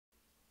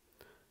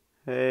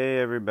Hey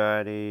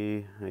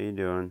everybody, how you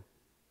doing?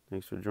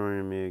 Thanks for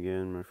joining me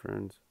again, my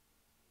friends.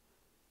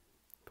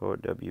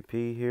 Poet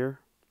WP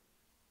here.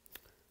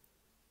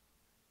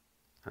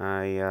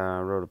 I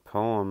wrote a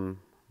poem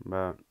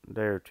about a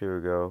day or two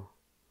ago.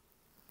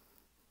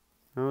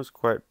 I was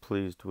quite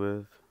pleased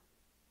with.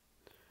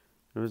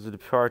 It was a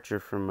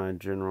departure from my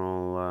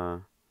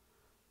general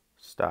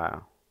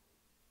style.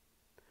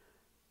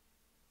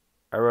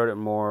 I wrote it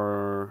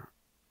more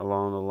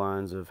along the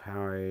lines of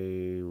how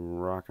a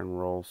rock and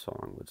roll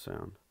song would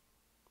sound.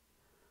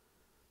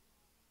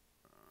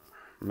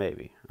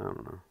 Maybe, I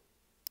don't know.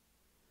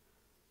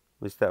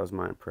 At least that was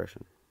my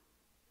impression.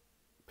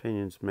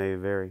 Opinions may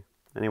vary.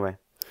 Anyway,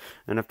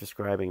 enough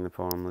describing the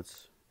poem.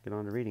 Let's get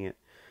on to reading it.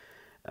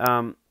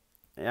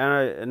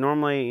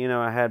 Normally,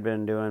 I had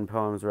been doing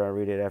poems where I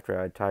read it after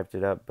I typed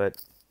it up,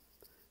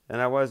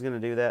 and I was going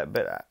to do that,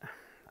 but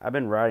I've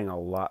been writing a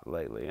lot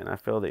lately, and I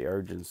feel the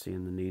urgency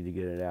and the need to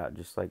get it out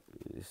just like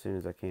as soon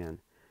as I can.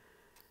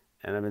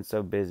 And I've been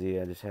so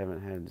busy, I just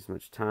haven't had as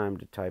much time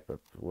to type up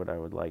what I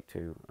would like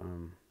to.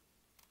 And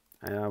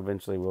I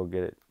eventually will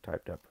get it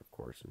typed up, of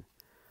course, and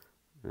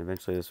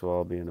eventually this will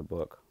all be in a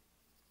book.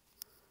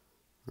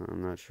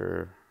 I'm not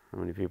sure how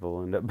many people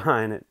will end up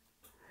buying it,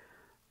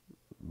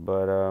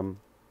 but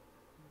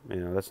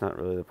that's not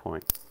really the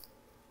point.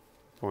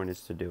 The point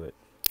is to do it.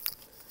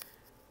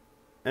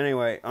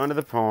 Anyway, onto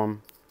the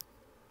poem.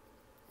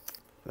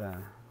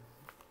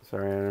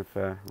 Sorry if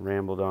I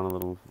rambled on a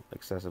little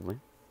excessively.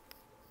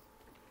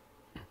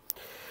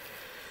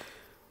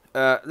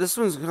 This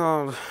one's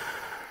called...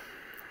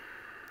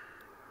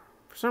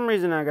 For some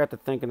reason I got to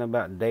thinking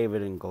about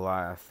David and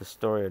Goliath, the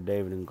story of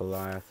David and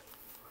Goliath.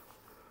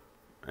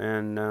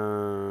 And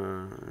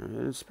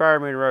it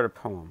inspired me to write a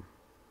poem.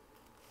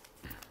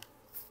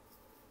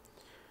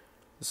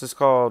 This is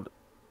called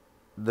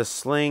The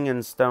Sling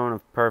and Stone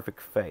of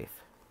Perfect Faith.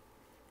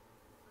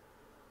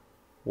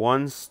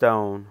 One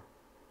stone,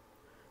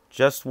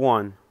 just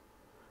one,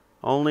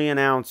 only an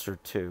ounce or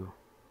two,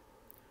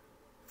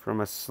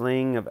 from a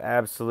sling of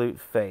absolute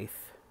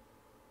faith.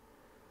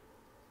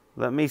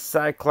 Let me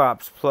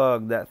Cyclops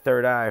plug that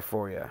third eye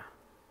for you.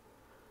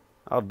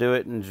 I'll do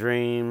it in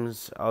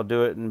dreams, I'll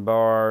do it in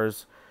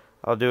bars,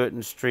 I'll do it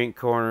in street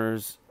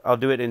corners, I'll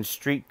do it in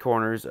street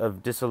corners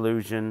of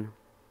disillusion.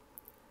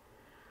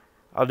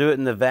 I'll do it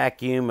in the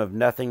vacuum of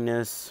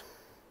nothingness.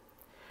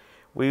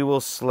 We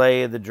will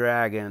slay the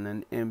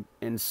dragon in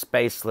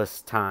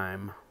spaceless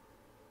time.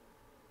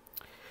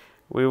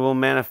 We will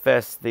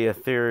manifest the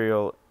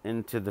ethereal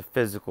into the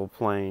physical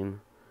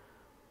plane,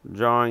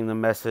 drawing the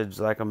message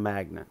like a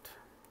magnet.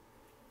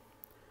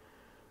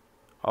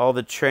 All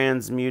the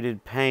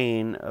transmuted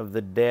pain of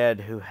the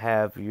dead who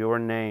have your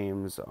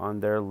names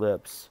on their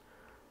lips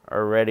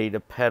are ready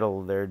to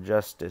peddle their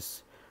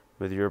justice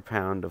with your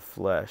pound of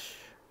flesh.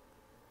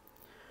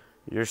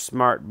 Your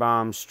smart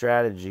bomb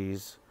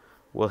strategies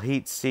will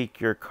heat-seek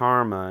your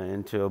karma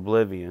into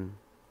oblivion.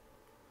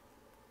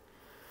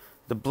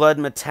 The blood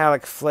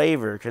metallic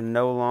flavor can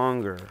no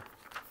longer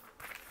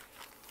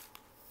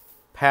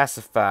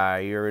pacify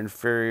your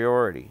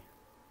inferiority.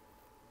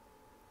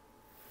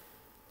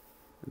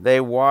 They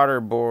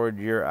waterboard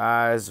your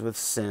eyes with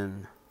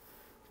sin.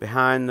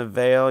 Behind the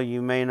veil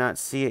you may not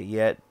see it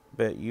yet,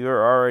 but you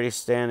are already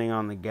standing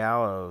on the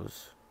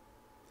gallows.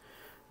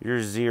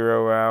 Your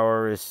 0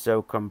 hour is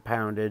so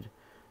compounded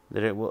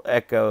that it will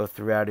echo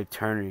throughout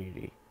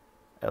eternity.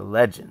 A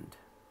legend.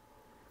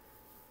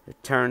 It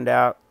turned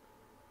out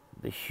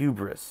the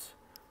hubris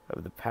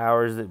of the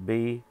powers that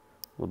be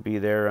will be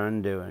their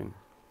undoing.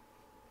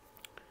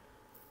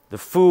 The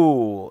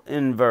fool,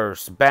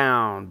 inverse,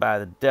 bound by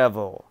the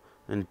devil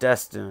and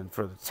destined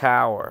for the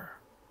tower.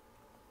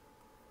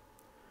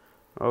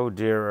 Oh,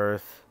 dear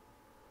earth,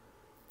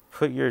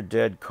 put your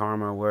dead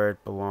karma where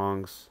it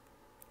belongs,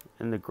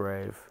 in the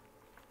grave.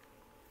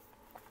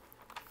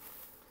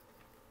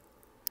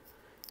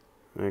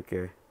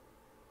 Okay.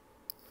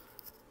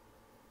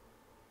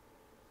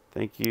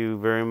 Thank you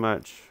very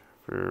much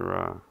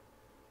for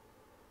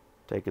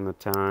taking the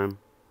time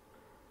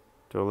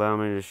to allow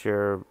me to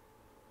share a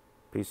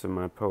piece of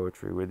my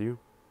poetry with you.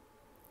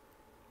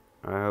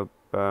 I hope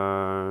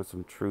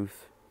some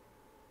truth,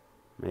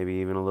 maybe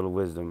even a little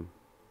wisdom,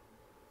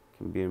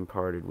 can be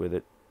imparted with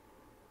it.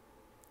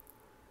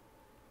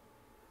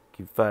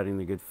 Keep fighting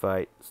the good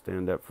fight.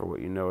 Stand up for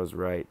what you know is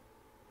right.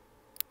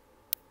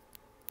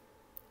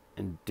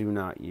 And do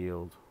not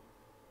yield.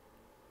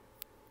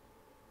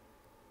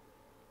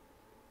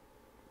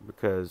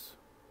 Because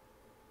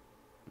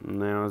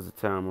now is the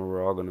time where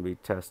we're all going to be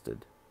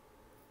tested.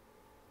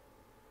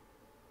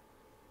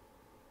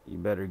 You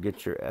better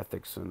get your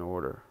ethics in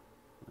order.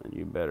 And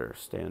you better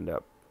stand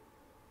up.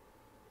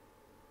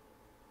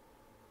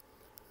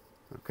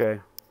 Okay.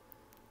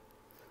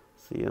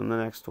 See you in the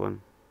next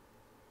one.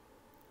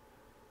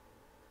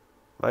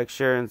 Like,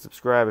 share, and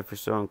subscribe if you're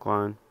so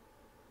inclined.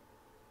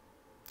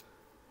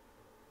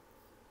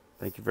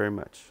 Thank you very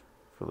much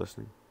for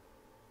listening.